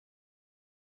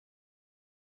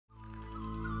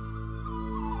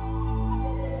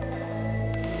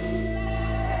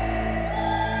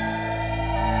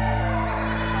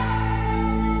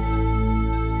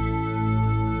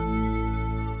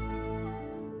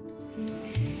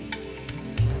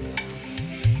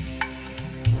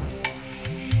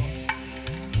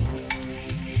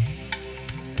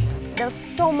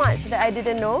so much that I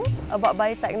didn't know about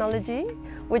biotechnology,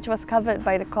 which was covered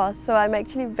by the course. So I'm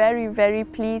actually very, very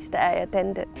pleased that I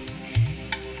attended.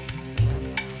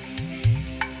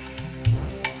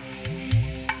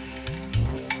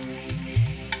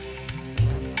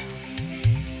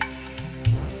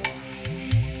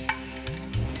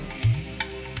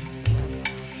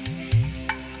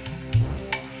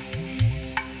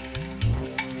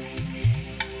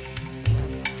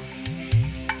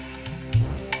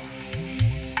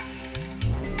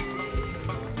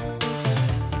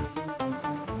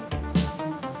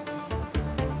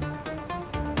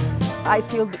 I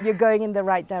feel that you're going in the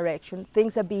right direction.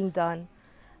 Things are being done.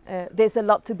 There's a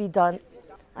lot to be done.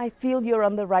 I feel you're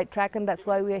on the right track, and that's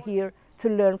why we're here to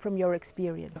learn from your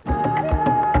experience.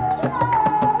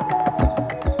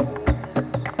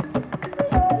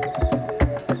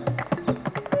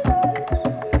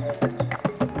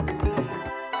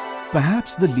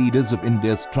 Perhaps the leaders of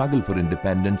India's struggle for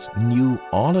independence knew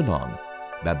all along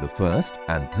that the first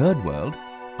and third world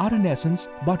are in essence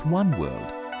but one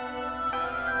world.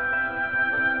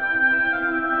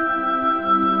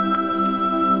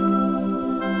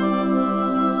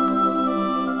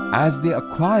 As they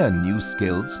acquire new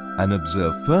skills and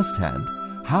observe firsthand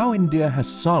how India has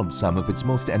solved some of its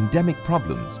most endemic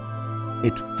problems,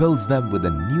 it fills them with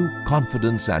a new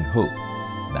confidence and hope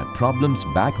that problems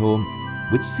back home,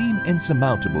 which seem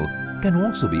insurmountable, can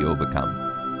also be overcome.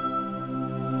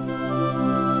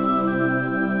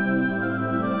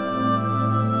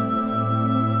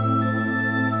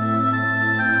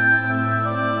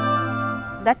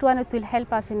 That one, it will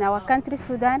help us in our country,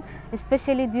 Sudan,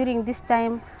 especially during this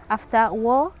time after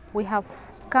war. We have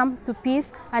come to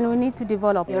peace and we need to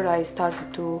develop. Here I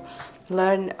started to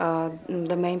learn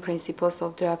the main principles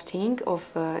of drafting of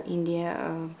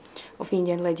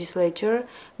Indian legislature,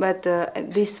 but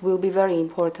this will be very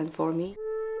important for me.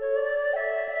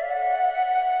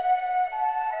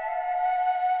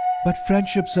 But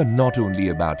friendships are not only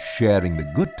about sharing the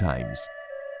good times,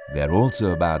 they're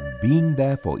also about being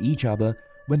there for each other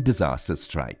when disasters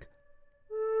strike.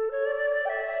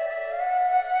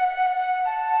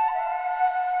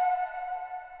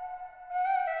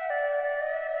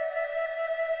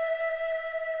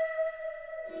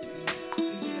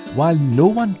 While no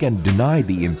one can deny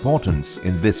the importance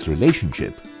in this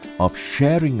relationship of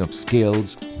sharing of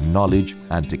skills, knowledge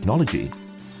and technology,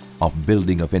 of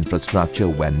building of infrastructure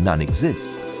where none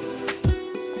exists,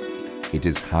 it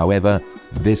is, however,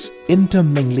 this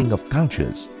intermingling of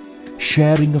cultures,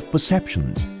 sharing of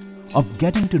perceptions, of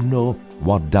getting to know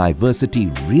what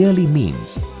diversity really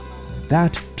means,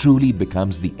 that truly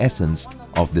becomes the essence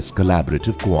of this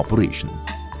collaborative cooperation.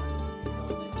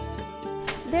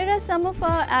 There are some of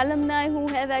our alumni who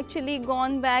have actually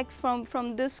gone back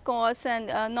from this course, and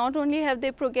not only have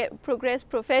they progressed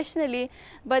professionally,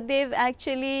 but they've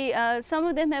actually, some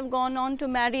of them have gone on to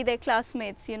marry their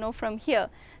classmates, from here.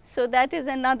 So that is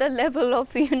another level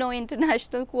of,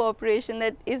 international cooperation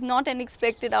that is not an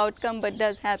expected outcome but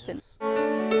does happen.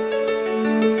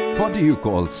 What do you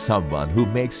call someone who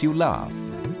makes you laugh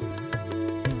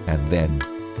and then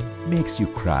makes you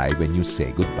cry when you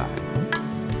say goodbye?